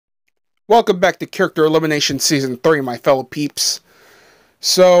Welcome back to Character Elimination Season 3, my fellow peeps.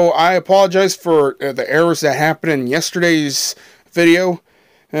 So, I apologize for the errors that happened in yesterday's video,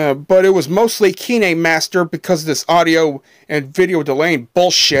 but it was mostly Kine Master because of this audio and video delaying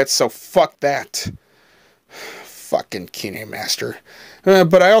bullshit, so fuck that. Fucking Kine Master.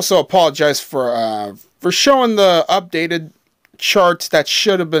 But I also apologize for showing the updated charts that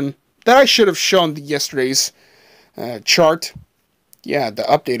I should have shown yesterday's chart. Yeah, the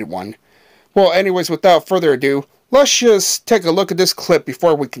updated one. Well, anyways, without further ado, let's just take a look at this clip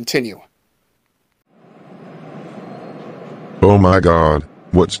before we continue. Oh my god,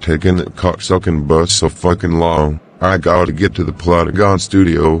 what's taking that cocksucking bus so fucking long? I gotta get to the Plotagon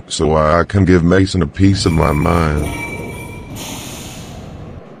studio so I can give Mason a piece of my mind.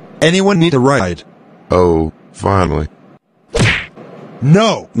 Anyone need a ride? Oh, finally.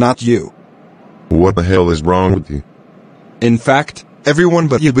 No, not you. What the hell is wrong with you? In fact, everyone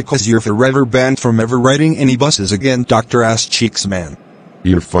but you, because you're forever banned from ever riding any buses again, Dr. Ass Cheeks Man.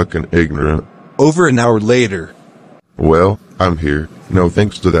 You're fucking ignorant. Over an hour later. Well, I'm here. No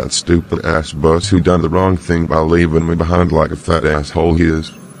thanks to that stupid ass bus who done the wrong thing by leaving me behind like a fat asshole he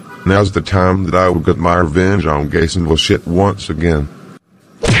is. Now's the time that I will get my revenge on Gasonville shit once again.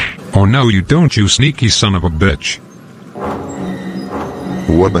 Oh no you don't, you sneaky son of a bitch.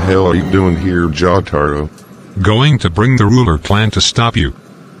 What the hell are you doing here, Jotaro? Going to bring the ruler clan to stop you.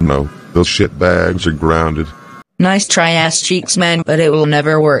 No, those shitbags are grounded. Nice try, Ass Cheeks Man, but it will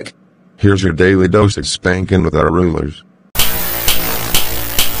never work. Here's your daily dose of spanking with our rulers.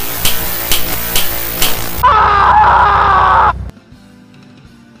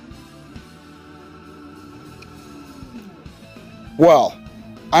 Well,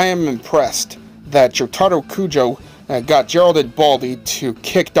 I am impressed that Jotaro Kujo got Gerald and Baldy to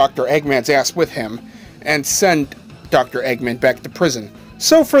kick Dr. Eggman's ass with him and send Dr. Eggman back to prison.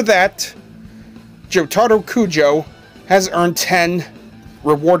 So for that, Jotaro Kujo has earned 10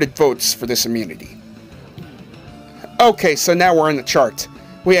 rewarded votes for this immunity. Okay, so now we're in the chart.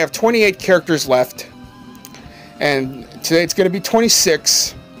 We have 28 characters left, and today it's going to be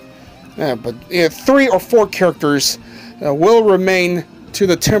 26, but 3 or 4 characters will remain to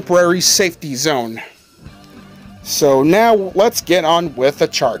the temporary safety zone. So now let's get on with the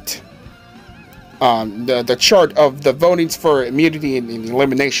chart. The chart of the votings for immunity and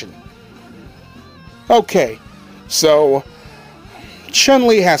elimination. Okay, so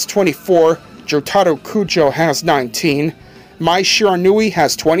Chun-Li has 24, Jotaro Kujo has 19, Mai Shiranui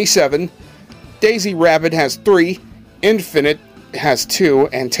has 27, Daisy Rabbit has 3, Infinite has 2,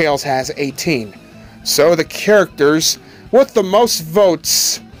 and Tails has 18. So the characters with the most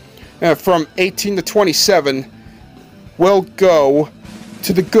votes from 18 to 27 will go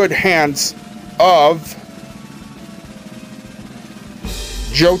to the good hands of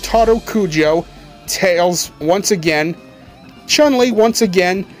Jotaro Kujo, Tails once again, Chun-Li once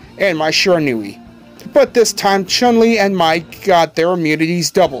again, and Mai Shiranui. But this time, Chun-Li and Mai got their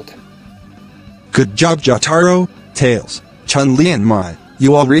immunities doubled. Good job, Jotaro, Tails, Chun-Li and Mai.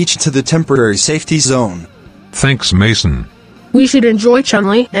 You all reached to the temporary safety zone. Thanks, Mason. We should enjoy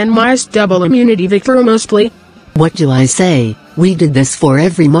Chun-Li and Mai's double immunity victory mostly. What do I say? We did this for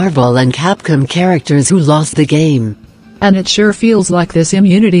every Marvel and Capcom characters who lost the game. And it sure feels like this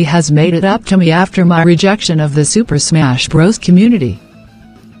immunity has made it up to me after my rejection of the Super Smash Bros. Community.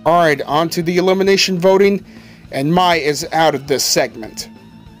 Alright, on to the elimination voting, and Mai is out of this segment.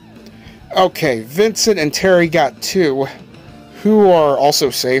 Okay, Vincent and Terry got 2, who are also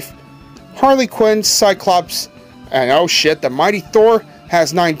safe. Harley Quinn, Cyclops, and oh shit, the mighty Thor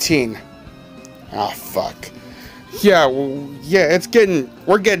has 19. Ah, fuck. Yeah,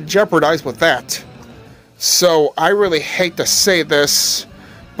 we're getting jeopardized with that. So, I really hate to say this,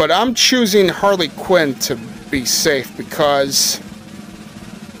 but I'm choosing Harley Quinn to be safe because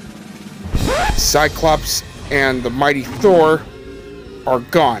Cyclops and the mighty Thor are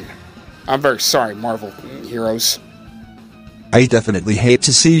gone. I'm very sorry, Marvel heroes. I definitely hate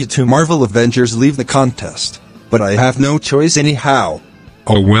to see you two Marvel Avengers leave the contest, but I have no choice anyhow.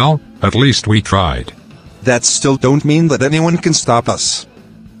 Oh well, at least we tried. That still don't mean that anyone can stop us.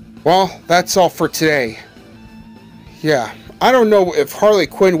 Well, that's all for today. Yeah, I don't know if Harley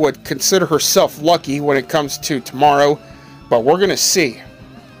Quinn would consider herself lucky when it comes to tomorrow, but we're gonna see.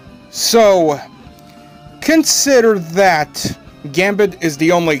 So, consider that Gambit is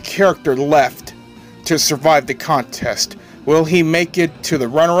the only character left to survive the contest. Will he make it to the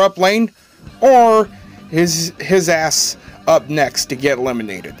runner-up lane, or is his ass up next to get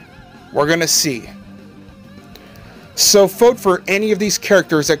eliminated? We're gonna see. So vote for any of these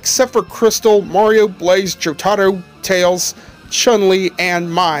characters except for Crystal, Mario, Blaze, Jotaro, Tails, Chun-Li,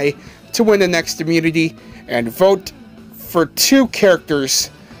 and Mai to win the next immunity, and vote for 2 characters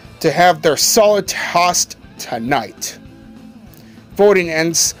to have their solid tossed tonight. Voting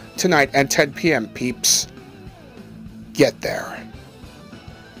ends tonight at 10 p.m. peeps. Get there.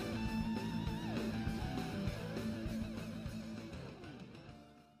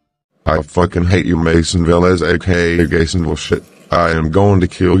 I fucking hate you, Mason Velez, aka Gasonville shit. I am going to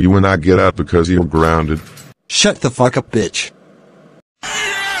kill you when I get out because you're grounded. Shut the fuck up, bitch.